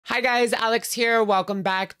Hi guys, Alex here. Welcome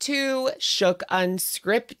back to Shook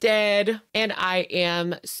Unscripted. And I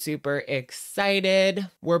am super excited.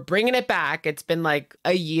 We're bringing it back. It's been like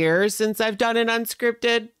a year since I've done an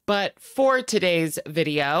unscripted. But for today's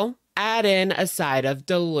video, add in a side of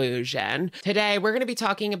delusion. Today, we're going to be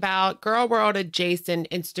talking about Girl World adjacent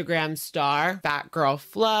Instagram star, Fat Girl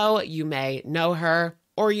Flo. You may know her,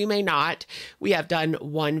 or you may not. We have done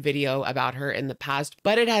one video about her in the past,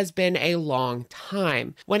 but it has been a long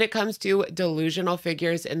time. When it comes to delusional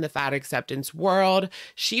figures in the fat acceptance world,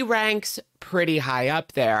 she ranks pretty high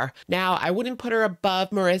up there. Now, I wouldn't put her above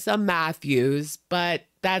Marissa Matthews, but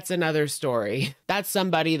that's another story. That's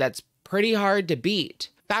somebody that's pretty hard to beat.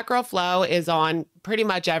 Fat Girl Flo is on pretty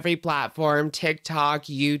much every platform, TikTok,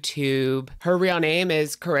 YouTube. Her real name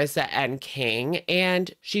is Carissa N. King, and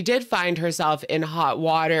she did find herself in hot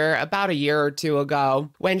water about a year or two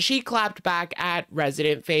ago when she clapped back at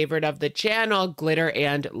resident favorite of the channel, Glitter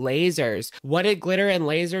and Lasers. What did Glitter and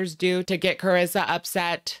Lasers do to get Carissa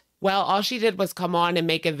upset? Well, all she did was come on and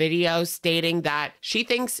make a video stating that she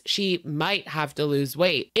thinks she might have to lose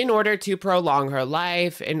weight in order to prolong her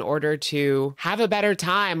life, in order to have a better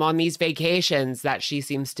time on these vacations that she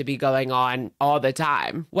seems to be going on all the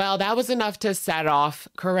time. Well, that was enough to set off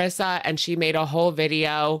Carissa, and she made a whole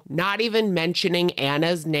video, not even mentioning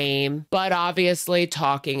Anna's name, but obviously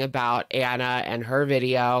talking about Anna and her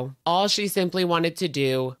video. All she simply wanted to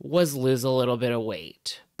do was lose a little bit of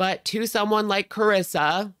weight. But to someone like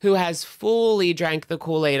Carissa, who has fully drank the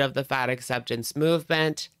Kool-Aid of the fat acceptance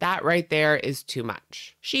movement, that right there is too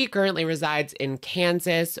much. She currently resides in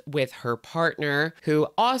Kansas with her partner, who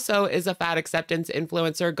also is a fat acceptance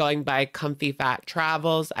influencer going by Comfy Fat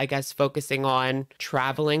Travels, I guess focusing on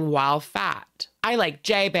traveling while fat. I like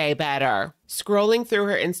J-Bay better. Scrolling through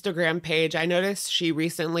her Instagram page, I noticed she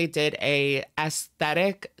recently did a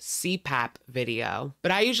aesthetic CPAP video.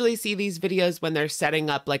 But I usually see these videos when they're setting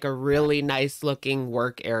up like a really nice looking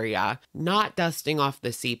work area, not dusting off the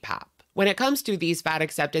CPAP. When it comes to these fat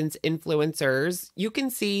acceptance influencers, you can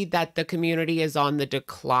see that the community is on the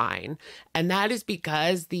decline. And that is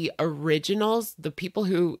because the originals, the people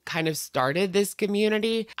who kind of started this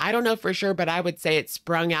community, I don't know for sure, but I would say it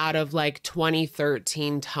sprung out of like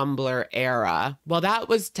 2013 Tumblr era. Well, that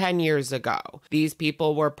was 10 years ago. These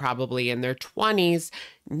people were probably in their 20s.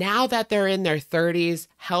 Now that they're in their 30s,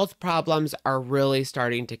 health problems are really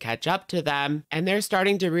starting to catch up to them. And they're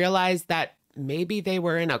starting to realize that maybe they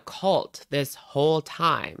were in a cult this whole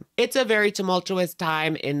time. It's a very tumultuous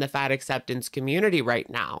time in the fat acceptance community right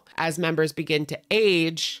now. As members begin to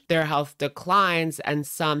age, their health declines, and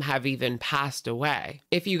some have even passed away.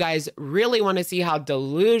 If you guys really want to see how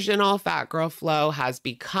delusional Fat Girl Flo has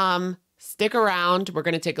become, stick around. We're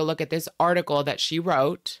going to take a look at this article that she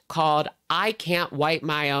wrote called "I Can't Wipe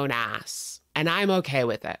My Own Ass," and I'm okay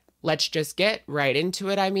with it. Let's just get right into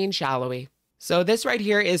it, shall we? So this right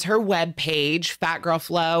here is her webpage,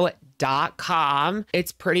 fatgirlflo.com.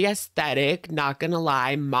 It's pretty aesthetic, not gonna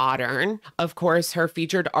lie, modern. Of course, her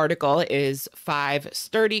featured article is 5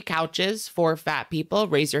 sturdy couches for fat people.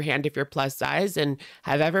 Raise your hand if you're plus size and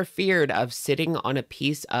have ever feared of sitting on a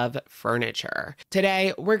piece of furniture.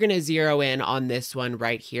 Today, we're gonna zero in on this one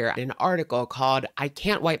right here, an article called "I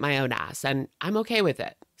Can't Wipe My Own Ass," and I'm okay with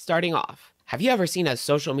it. Starting off, have you ever seen a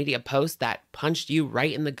social media post that punched you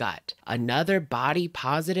right in the gut? Another body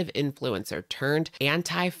positive influencer turned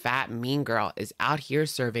anti-fat mean girl is out here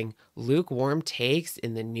serving lukewarm takes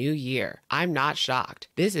in the new year. I'm not shocked.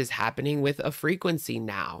 This is happening with a frequency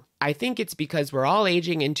now. I think it's because we're all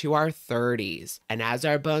aging into our 30s, and as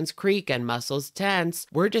our bones creak and muscles tense,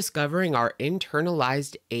 we're discovering our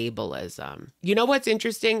internalized ableism. You know what's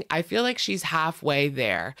interesting? I feel like she's halfway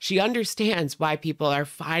there. She understands why people are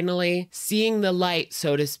finally seeing the light,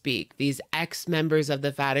 so to speak. These ex-members of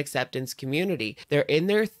the fat acceptance community, they're in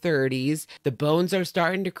their 30s, the bones are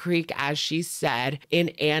starting to creak, as she said. In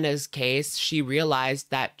Anna's case, she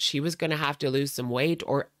realized that she was going to have to lose some weight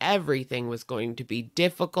or everything was going to be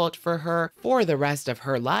difficult for her for the rest of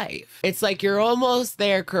her life. It's like you're almost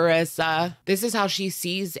there, Carissa. This is how she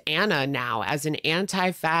sees Anna now, as an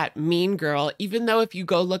anti-fat mean girl, even though if you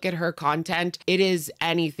go look at her content, it is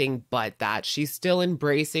anything but that. She's still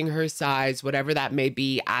embracing her size, whatever that may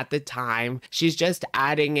be at the time. She's just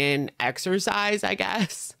adding in exercise, I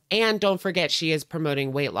guess. And don't forget, she is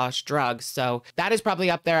promoting weight loss drugs. So that is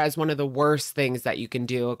probably up there as one of the worst things that you can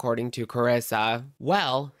do, according to Carissa.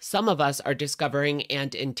 Well, some of us are discovering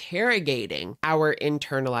and interrogating our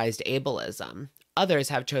internalized ableism. Others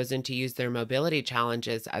have chosen to use their mobility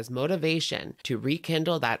challenges as motivation to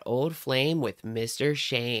rekindle that old flame with Mr.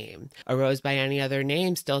 Shame. A rose by any other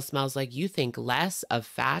name still smells like you think less of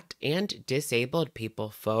fat and disabled people,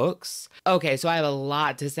 folks. Okay, so I have a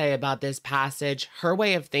lot to say about this passage. Her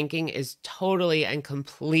way of thinking is totally and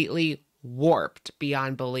completely warped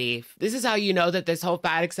beyond belief. This is how you know that this whole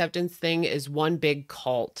fat acceptance thing is one big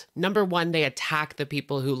cult. Number one, they attack the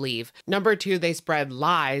people who leave. Number two, they spread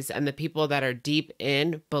lies, and the people that are deep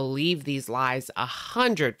in believe these lies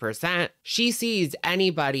 100%. She sees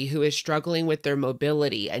anybody who is struggling with their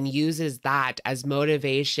mobility and uses that as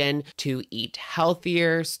motivation to eat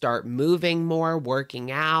healthier, start moving more,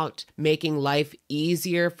 working out, making life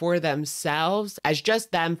easier for themselves as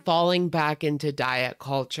just them falling back into diet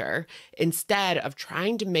culture, instead of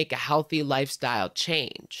trying to make a healthy lifestyle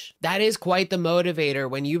change. That is quite the motivator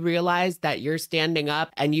when you realize that you're standing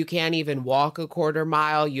up and you can't even walk a quarter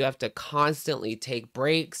mile. You have to constantly take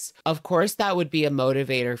breaks. Of course, that would be a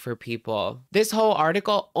motivator for people. This whole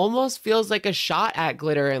article almost feels like a shot at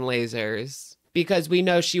Glitter and Lasers, because we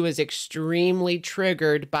know she was extremely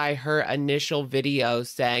triggered by her initial video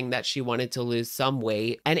saying that she wanted to lose some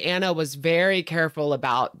weight. And Anna was very careful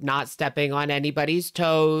about not stepping on anybody's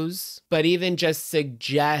toes, but even just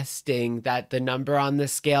suggesting that the number on the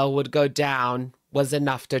scale would go down was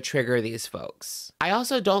enough to trigger these folks. I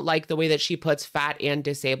also don't like the way that she puts fat and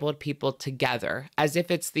disabled people together, as if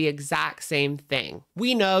it's the exact same thing.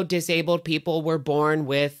 We know disabled people were born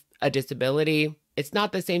with a disability. It's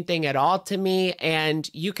not the same thing at all to me, and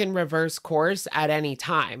you can reverse course at any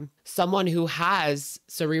time. Someone who has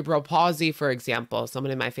cerebral palsy, for example,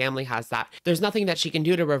 someone in my family has that. There's nothing that she can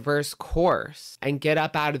do to reverse course and get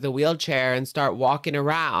up out of the wheelchair and start walking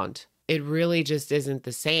around. It really just isn't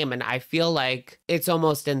the same. And I feel like it's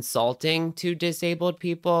almost insulting to disabled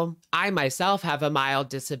people. I myself have a mild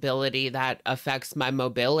disability that affects my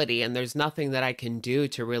mobility, and there's nothing that I can do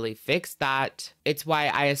to really fix that. It's why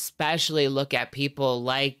I especially look at people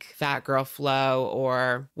like Fat Girl Flo,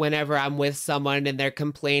 or whenever I'm with someone and they're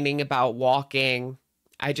complaining about walking,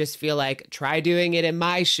 I just feel like, try doing it in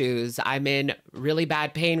my shoes. I'm in really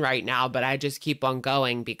bad pain right now, but I just keep on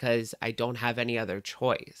going because I don't have any other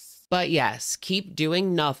choice. But yes, keep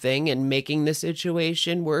doing nothing and making the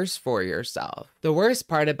situation worse for yourself. The worst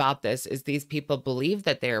part about this is these people believe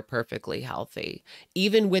that they are perfectly healthy,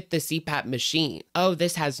 even with the CPAP machine. Oh,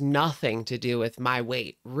 this has nothing to do with my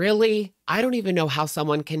weight. Really? I don't even know how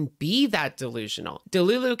someone can be that delusional.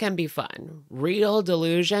 Delulu can be fun. Real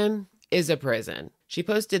delusion is a prison. She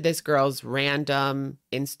posted this girl's random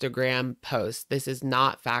Instagram post. This is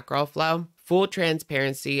not Fat Girl Flo. Full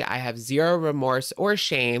transparency, I have zero remorse or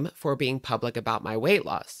shame for being public about my weight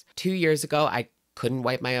loss. 2 years ago, I couldn't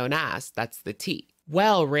wipe my own ass. That's the tea.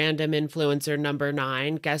 Well, random influencer number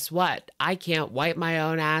 9, guess what? I can't wipe my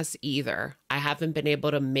own ass either. I haven't been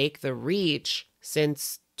able to make the reach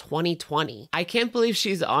since 2020. I can't believe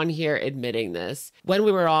she's on here admitting this. When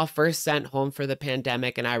we were all first sent home for the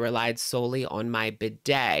pandemic and I relied solely on my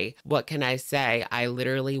bidet, what can I say? I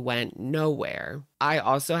literally went nowhere. I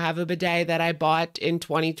also have a bidet that I bought in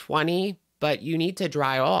 2020, but you need to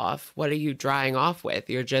dry off. What are you drying off with?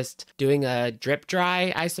 You're just doing a drip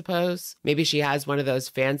dry, I suppose. Maybe she has one of those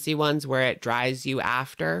fancy ones where it dries you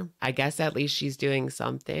after. I guess at least she's doing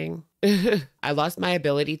something. I lost my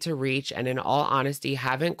ability to reach, and in all honesty,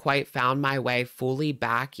 haven't quite found my way fully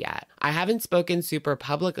back yet. I haven't spoken super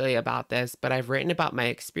publicly about this, but I've written about my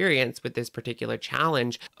experience with this particular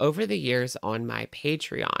challenge over the years on my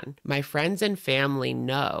Patreon. My friends and family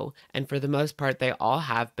know, and for the most part, they all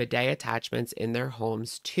have bidet attachments in their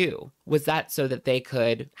homes too. Was that so that they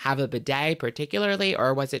could have a bidet particularly,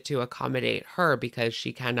 or was it to accommodate her because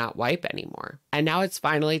she cannot wipe anymore? And now it's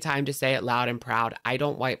finally time to say it loud and proud. I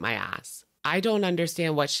don't wipe my ass. I don't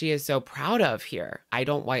understand what she is so proud of here. I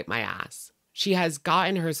don't wipe my ass. She has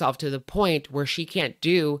gotten herself to the point where she can't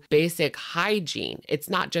do basic hygiene. It's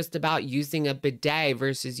not just about using a bidet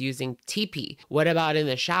versus using TP. What about in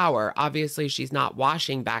the shower? Obviously, she's not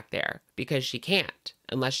washing back there because she can't,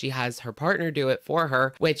 unless she has her partner do it for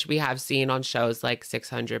her, which we have seen on shows like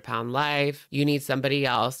 600 Pound Life. You need somebody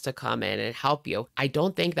else to come in and help you. I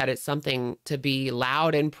don't think that it's something to be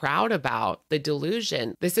loud and proud about. The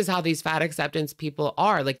delusion. This is how these fat acceptance people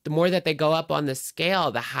are. Like, the more that they go up on the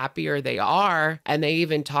scale, the happier they are. And they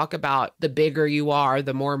even talk about the bigger you are,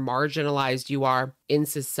 the more marginalized you are in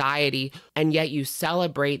society. And yet you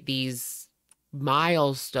celebrate these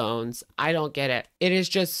milestones. I don't get it. It is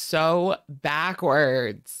just so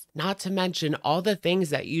backwards. Not to mention all the things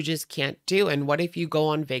that you just can't do. And what if you go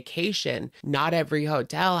on vacation? Not every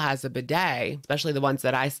hotel has a bidet, especially the ones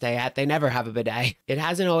that I stay at. They never have a bidet. It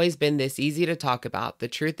hasn't always been this easy to talk about. The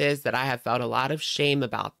truth is that I have felt a lot of shame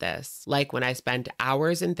about this. Like when I spent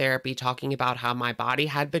hours in therapy talking about how my body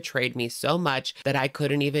had betrayed me so much that I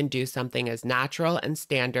couldn't even do something as natural and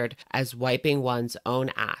standard as wiping one's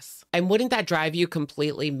own ass. And wouldn't that drive you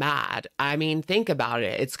completely mad? I mean, think about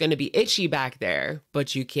it. It's going to be itchy back there,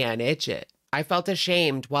 but you can't itch it. I felt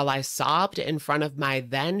ashamed while I sobbed in front of my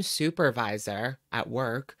then supervisor at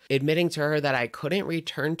work, admitting to her that I couldn't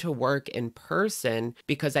return to work in person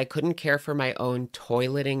because I couldn't care for my own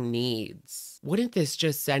toileting needs. Wouldn't this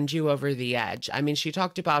just send you over the edge? I mean, she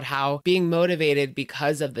talked about how being motivated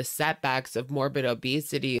because of the setbacks of morbid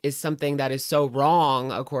obesity is something that is so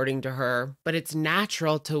wrong, according to her, but it's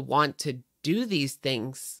natural to want to do these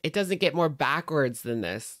things. It doesn't get more backwards than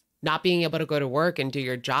this. Not being able to go to work and do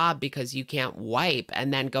your job because you can't wipe,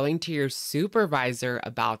 and then going to your supervisor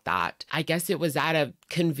about that. I guess it was at a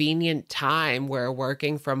convenient time where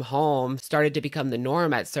working from home started to become the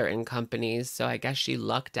norm at certain companies, so I guess she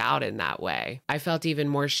lucked out in that way. I felt even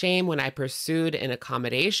more shame when I pursued an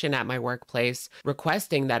accommodation at my workplace,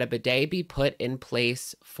 requesting that a bidet be put in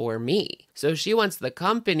place for me. So she wants the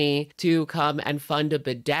company to come and fund a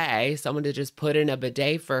bidet, someone to just put in a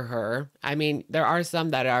bidet for her. I mean, there are some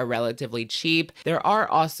that are relatively cheap. There are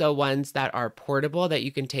also ones that are portable that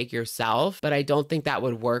you can take yourself, but I don't think that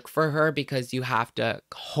would work for her because you have to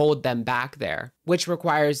hold them back there, which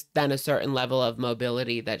requires then a certain level of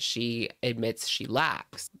mobility that she admits she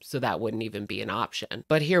lacks. So that wouldn't even be an option.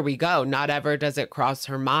 But here we go. Not ever does it cross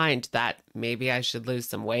her mind that maybe I should lose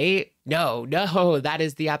some weight. No, that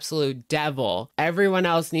is the absolute devil. Everyone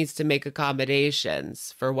else needs to make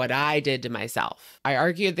accommodations for what I did to myself. I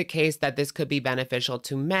argued the case that this could be beneficial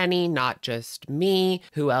to many, not just me.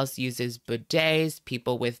 Who else uses bidets?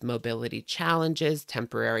 People with mobility challenges,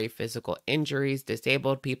 temporary physical injuries,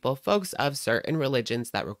 disabled people, folks of certain religions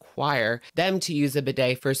that require them to use a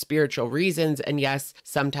bidet for spiritual reasons, and yes,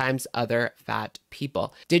 sometimes other fat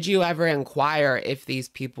people. Did you ever inquire if these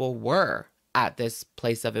people were at this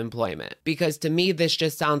place of employment? Because to me, this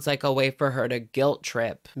just sounds like a way for her to guilt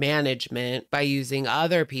trip management by using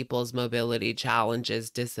other people's mobility challenges,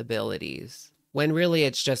 disabilities, when really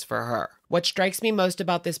it's just for her. What strikes me most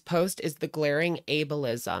about this post is the glaring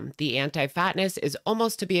ableism. The anti-fatness is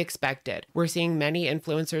almost to be expected. We're seeing many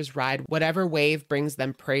influencers ride whatever wave brings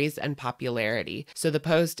them praise and popularity. So the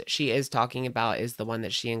post she is talking about is the one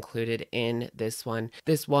that she included in this one.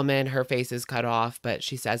 This woman, her face is cut off, but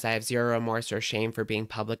she says, I have zero remorse or shame for being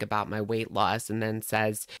public about my weight loss, and then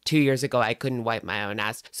says, 2 years ago, I couldn't wipe my own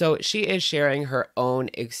ass. So she is sharing her own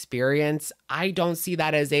experience. I don't see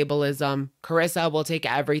that as ableism. Carissa will take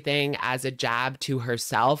everything as a jab to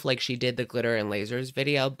herself, like she did the glitter and lasers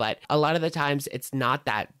video, but a lot of the times it's not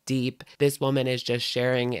that deep. This woman is just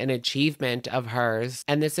sharing an achievement of hers,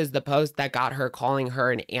 and this is the post that got her calling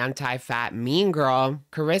her an anti-fat mean girl.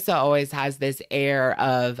 Carissa always has this air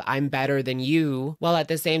of I'm better than you, while at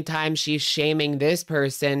the same time she's shaming this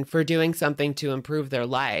person for doing something to improve their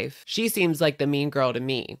life. She seems like the mean girl to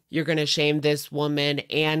me. You're gonna shame this woman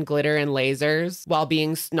and glitter and lasers while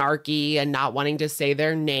being snarky and not wanting to say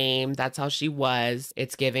their name. That's how she was.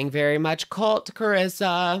 It's giving very much cult,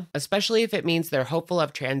 Carissa, especially if it means they're hopeful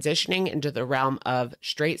of transitioning into the realm of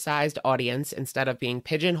straight-sized audience instead of being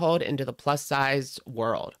pigeonholed into the plus-sized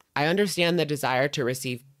world. I understand the desire to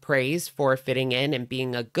receive praise for fitting in and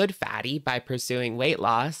being a good fatty by pursuing weight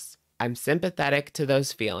loss. I'm sympathetic to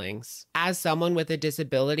those feelings. As someone with a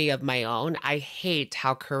disability of my own, I hate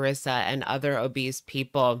how Carissa and other obese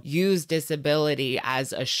people use disability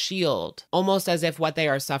as a shield, almost as if what they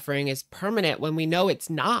are suffering is permanent when we know it's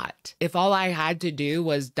not. If all I had to do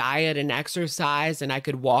was diet and exercise and I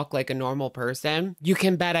could walk like a normal person, you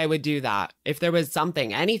can bet I would do that. If there was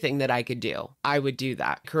something, anything that I could do, I would do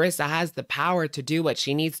that. Carissa has the power to do what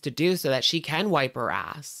she needs to do so that she can wipe her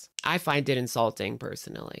ass. I find it insulting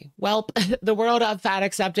personally. Well, the world of fat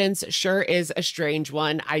acceptance sure is a strange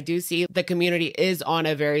one. I do see the community is on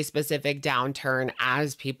a very specific downturn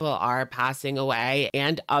as people are passing away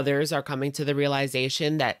and others are coming to the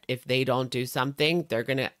realization that if they don't do something, they're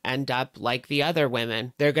going to end up like the other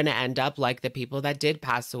women. They're going to end up like the people that did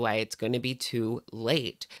pass away. It's going to be too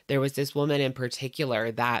late. There was this woman in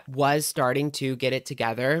particular that was starting to get it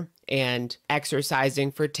together and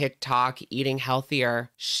exercising for TikTok, eating healthier.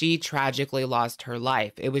 She tragically lost her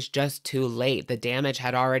life. It was just too late. The damage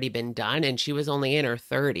had already been done and she was only in her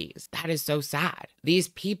 30s. That is so sad. These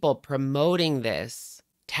people promoting this,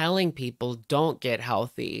 telling people don't get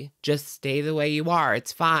healthy, just stay the way you are.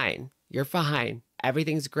 It's fine. You're fine.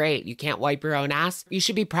 everything's great. You can't wipe your own ass. You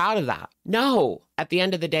should be proud of that. No, at the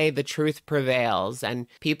end of the day, the truth prevails and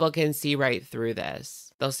people can see right through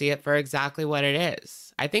this. They'll see it for exactly what it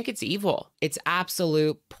is. I think it's evil. It's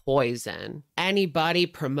absolute poison. Anybody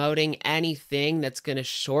promoting anything that's going to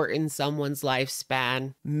shorten someone's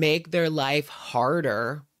lifespan, make their life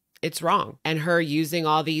harder, it's wrong. And her using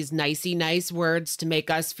all these nicey nice words to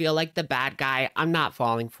make us feel like the bad guy, I'm not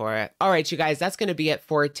falling for it. All right, you guys, that's going to be it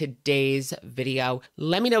for today's video.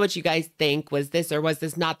 Let me know what you guys think. Was this or was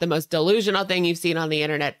this not the most delusional thing you've seen on the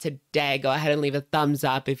internet today? Go ahead and leave a thumbs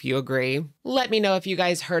up if you agree. Let me know if you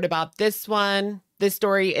guys heard about this one. This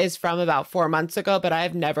story is from about 4 months ago, but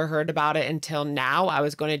I've never heard about it until now. I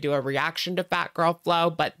was going to do a reaction to Fat Girl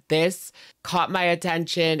Flow, but this caught my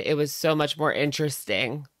attention. It was so much more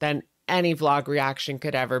interesting than any vlog reaction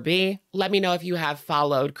could ever be. Let me know if you have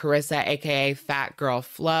followed Carissa, aka Fat Girl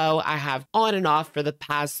Flow. I have on and off for the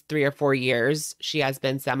past 3 or 4 years. She has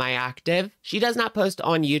been semi-active. She does not post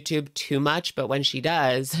on YouTube too much, but when she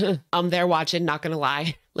does, I'm there watching, not gonna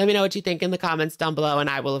lie. Let me know what you think in the comments down below, and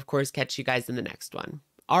I will, of course, catch you guys in the next one.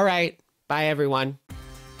 All right, bye, everyone.